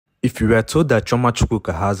If you were told that Chioma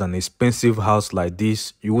Chukwuka has an expensive house like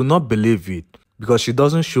this, you would not believe it because she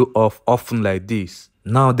doesn't show off often like this.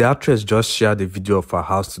 Now the actress just shared a video of her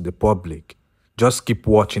house to the public. Just keep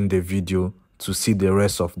watching the video to see the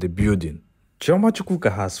rest of the building. Chioma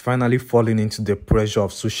Chukwuka has finally fallen into the pressure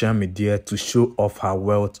of social media to show off her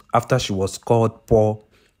wealth after she was called poor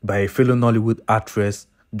by a fellow Nollywood actress,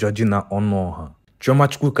 Georgina Onoha. Chioma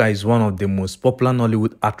Chukwuka is one of the most popular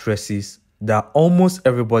Nollywood actresses that almost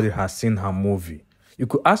everybody has seen her movie. You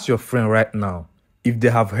could ask your friend right now if they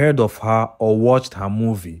have heard of her or watched her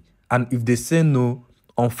movie, and if they say no,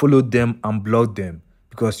 unfollow them and block them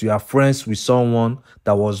because you are friends with someone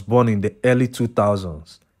that was born in the early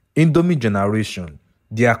 2000s. Indomie generation,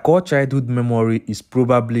 their core childhood memory is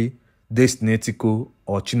probably Destiny Etiko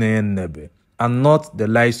or Chinenye Nnebe, and not the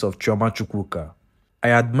likes of Chioma Chukwuka. I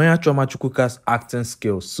admire Chioma Chukwuka's acting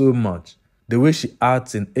skills so much. The way she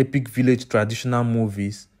acts in epic village traditional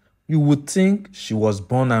movies, you would think she was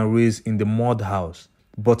born and raised in the mud house.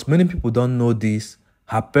 But many people don't know this.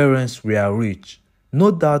 Her parents were rich.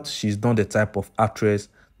 No doubt she's not the type of actress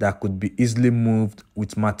that could be easily moved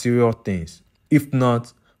with material things. If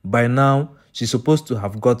not, by now, she's supposed to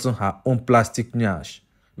have gotten her own plastic nyash.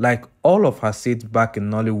 Like all of her sets back in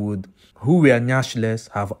Nollywood, who were nyashless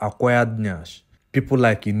have acquired nyash. People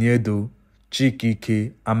like Iniedo,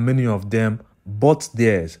 Chikike, and many of them bought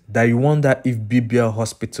theirs that you wonder if BBL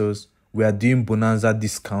hospitals were doing bonanza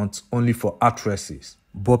discounts only for actresses.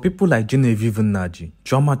 But people like Genevieve Nnaji,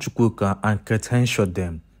 Chioma Chukwuka, and Kate Henshaw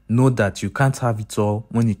them know that you can't have it all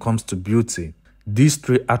when it comes to beauty. These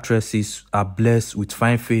three actresses are blessed with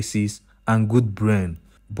fine faces and good brain,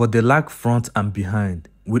 but they lack front and behind,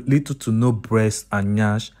 with little to no breast and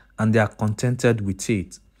nyash, and they are contented with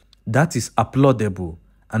it. That is applaudable.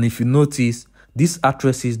 And if you notice, these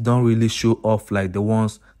actresses don't really show off like the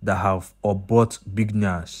ones that have or bought big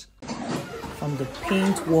nyash. From the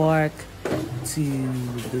paint work to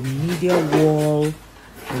the media wall,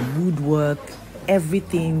 the woodwork,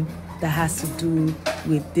 everything that has to do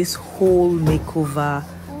with this whole makeover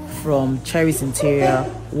from Cherry's interior,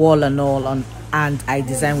 wall and all, and I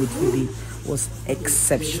designed with Ruby was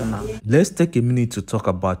exceptional. Let's take a minute to talk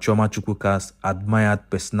about Chioma Chukwuka's admired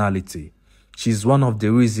personality. She's one of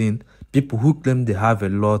the reasons people who claim they have a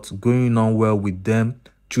lot going on well with them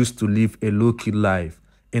choose to live a low-key life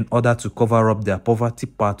in order to cover up their poverty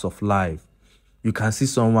part of life. You can see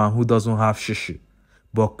someone who doesn't have shishi,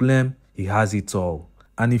 but claim he has it all.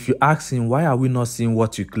 And if you ask him, why are we not seeing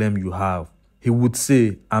what you claim you have? He would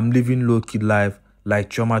say, I'm living low-key life like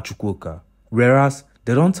Chioma Chukwuka. Whereas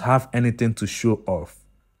they don't have anything to show off.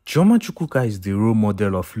 Chioma Chukwuka is the role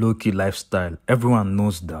model of low-key lifestyle. Everyone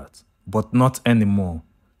knows that. But not anymore.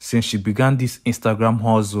 Since she began this Instagram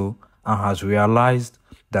hustle and has realized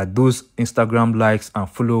that those Instagram likes and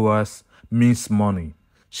followers means money,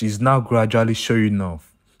 she's now gradually showing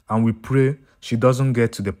off. And we pray she doesn't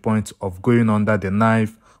get to the point of going under the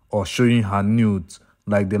knife or showing her nudes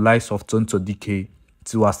like the likes of Tonto Dike,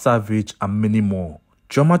 Tiwa Savage, and many more.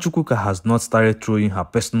 Chioma Chukwuka has not started throwing her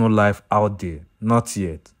personal life out there, not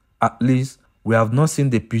yet. At least, we have not seen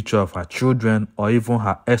the picture of her children or even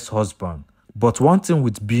her ex-husband. But one thing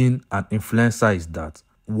with being an influencer is that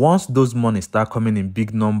once those money start coming in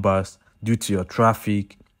big numbers due to your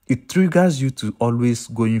traffic, it triggers you to always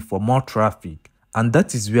going for more traffic. And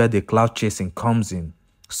that is where the clout chasing comes in.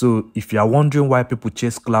 So if you are wondering why people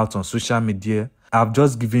chase clout on social media, I've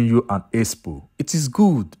just given you an expo. It is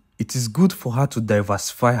good. It is good for her to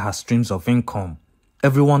diversify her streams of income.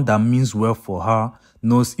 Everyone that means well for her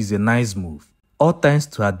knows it's a nice move. All thanks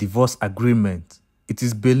to her divorce agreement. It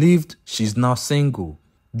is believed she's now single.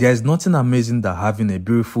 There is nothing amazing than having a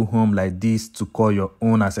beautiful home like this to call your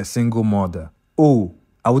own as a single mother. Oh,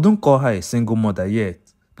 I wouldn't call her a single mother yet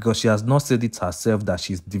because she has not said it herself that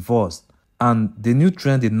she's divorced. And the new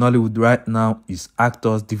trend in Nollywood right now is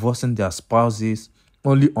actors divorcing their spouses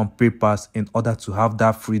only on papers in order to have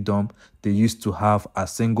that freedom they used to have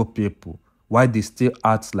as single people, while they still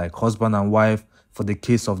act like husband and wife for the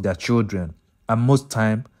case of their children. And most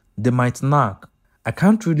time, they might nag. I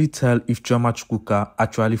can't really tell if Chioma Chukwuka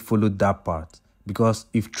actually followed that part, because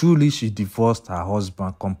if truly she divorced her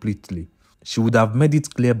husband completely, she would have made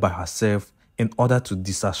it clear by herself in order to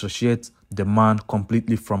disassociate the man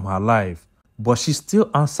completely from her life. But she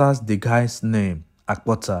still answers the guy's name,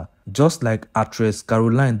 Akpotha, just like actress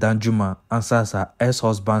Caroline Danjuma answers her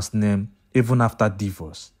ex-husband's name even after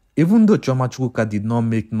divorce. Even though Chioma Chukwuka did not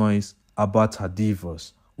make noise about her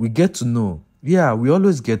divorce, we get to know. Yeah, we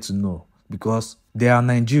always get to know because there are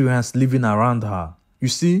Nigerians living around her. You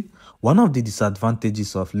see, one of the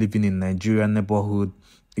disadvantages of living in Nigerian neighborhood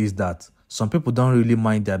is that some people don't really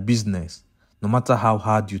mind their business. No matter how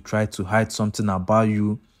hard you try to hide something about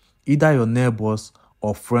you, either your neighbors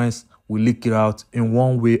or friends will leak it out in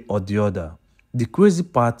one way or the other. The crazy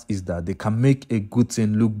part is that they can make a good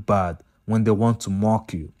thing look bad when they want to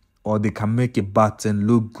mock you, or they can make a bad thing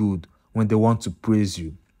look good when they want to praise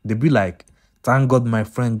you. They be like, thank God my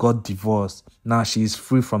friend got divorced. Now she is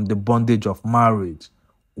free from the bondage of marriage.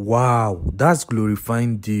 Wow, that's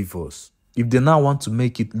glorifying divorce. If they now want to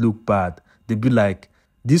make it look bad, they be like,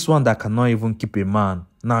 this one that cannot even keep a man,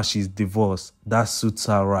 now she's divorced. That suits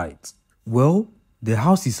her right. Well, the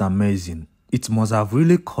house is amazing. It must have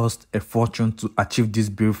really cost a fortune to achieve this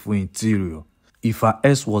beautiful interior. If her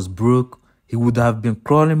ex was broke, he would have been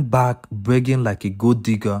crawling back, begging like a gold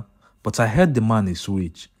digger. But I heard the man is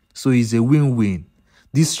rich, so it's a win-win.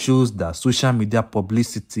 This shows that social media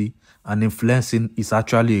publicity and influencing is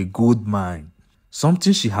actually a gold mine.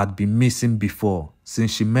 Something she had been missing before,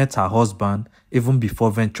 since she met her husband even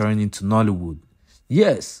before venturing into Nollywood.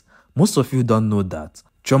 Yes, most of you don't know that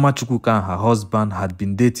Chioma Chukwuka and her husband had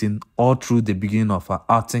been dating all through the beginning of her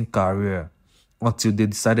acting career, until they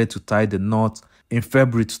decided to tie the knot in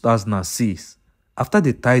February 2006. After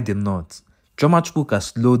they tied the knot, Chioma Chukwuka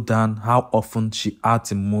slowed down how often she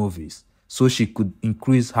acts in movies, so she could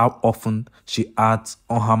increase how often she acts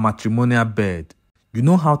on her matrimonial bed. You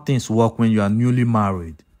know how things work when you are newly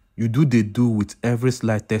married. You do the do with every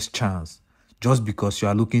slightest chance, just because you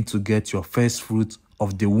are looking to get your first fruit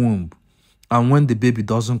of the womb. And when the baby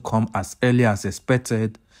doesn't come as early as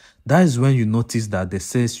expected, that is when you notice that the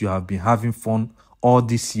sex you have been having fun all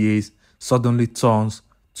these years suddenly turns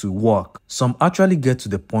to work. Some actually get to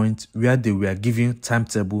the point where they were given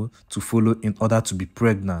timetable to follow in order to be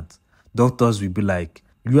pregnant. Doctors will be like,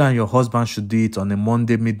 you and your husband should do it on a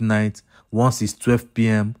Monday midnight once it's 12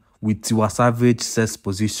 p.m. with Tiwa Savage sex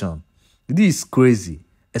position. This is crazy,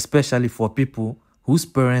 especially for people whose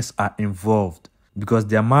parents are involved, because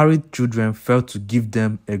their married children failed to give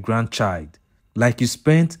them a grandchild. Like you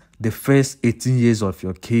spent the first 18 years of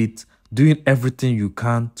your kids doing everything you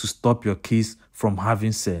can to stop your kids from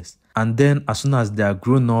having sex. And then as soon as they are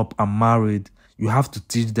grown up and married, you have to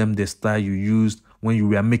teach them the style you used when you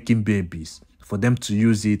were making babies, for them to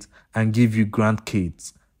use it and give you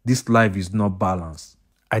grandkids. This life is not balanced.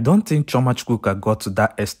 I don't think Chioma Chukwuka got to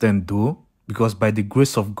that extent though, because by the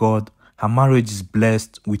grace of God, her marriage is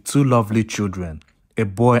blessed with two lovely children, a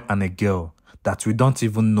boy and a girl, that we don't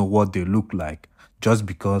even know what they look like, just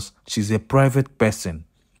because she's a private person.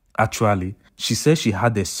 Actually, she said she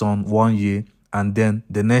had a son 1 year, and then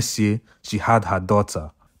the next year, she had her daughter.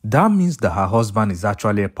 That means that her husband is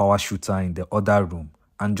actually a power shooter in the other room,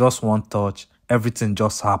 and just one touch, everything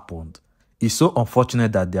just happened. It's so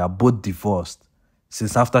unfortunate that they are both divorced.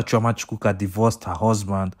 Since after Chioma Chukwuka divorced her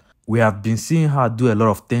husband, we have been seeing her do a lot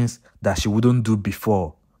of things that she wouldn't do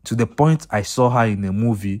before, to the point I saw her in a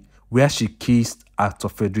movie where she kissed actor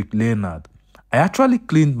Frederick Leonard. I actually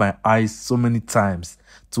cleaned my eyes so many times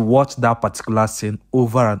to watch that particular scene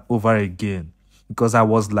over and over again, because I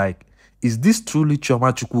was like, is this truly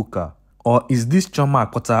Chioma Chukwuka, or is this Chioma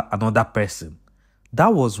Akpotha another person?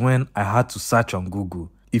 That was when I had to search on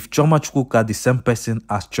Google if Chioma Chukwuka the same person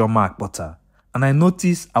as Chioma Akpotha. And I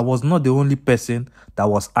noticed I was not the only person that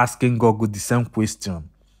was asking Google the same question.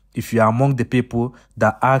 If you are among the people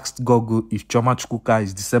that asked Google if Chioma Chukwuka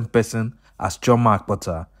is the same person as Chioma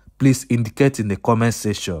Akpotha, please indicate in the comment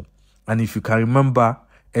section. And if you can remember,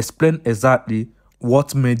 explain exactly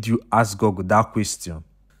what made you ask Google that question.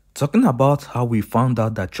 Talking about how we found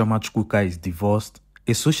out that Chioma Chukwuka is divorced,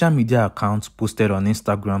 a social media account posted on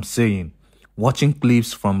Instagram saying, watching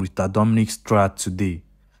clips from Rita Dominic's trial today.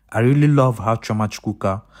 I really love how Chioma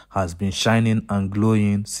Chukwuka has been shining and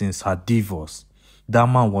glowing since her divorce. That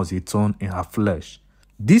man was a thorn in her flesh.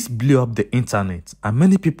 This blew up the internet, and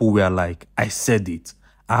many people were like, I said it.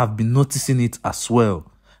 I have been noticing it as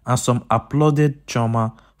well. And some applauded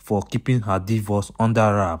Chioma for keeping her divorce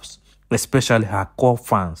under wraps, especially her core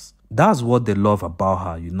fans. That's what they love about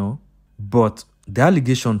her, you know. But the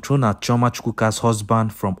allegation thrown at Chioma Chukwuka's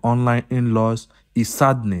husband from online in-laws is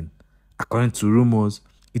saddening. According to rumors,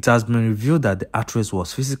 it has been revealed that the actress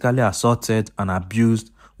was physically assaulted and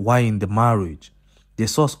abused while in the marriage. The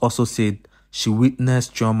source also said she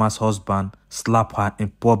witnessed Chioma's husband slap her in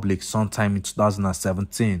public sometime in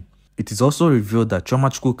 2017. It is also revealed that Chioma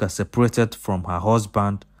Chukwuka separated from her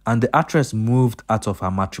husband, and the actress moved out of her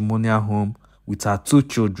matrimonial home with her 2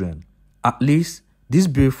 children. At least, this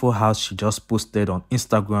beautiful house she just posted on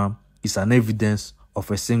Instagram is an evidence of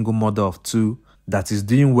a single mother of 2 that is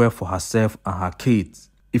doing well for herself and her kids.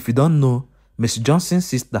 If you don't know, Mercy Johnson's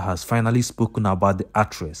sister has finally spoken about the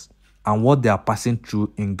actress and what they are passing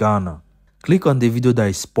through in Ghana. Click on the video that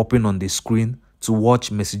is popping on the screen to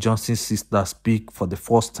watch Mercy Johnson's sister speak for the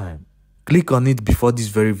first time. Click on it before this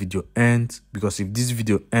very video ends, because if this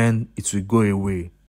video ends, it will go away.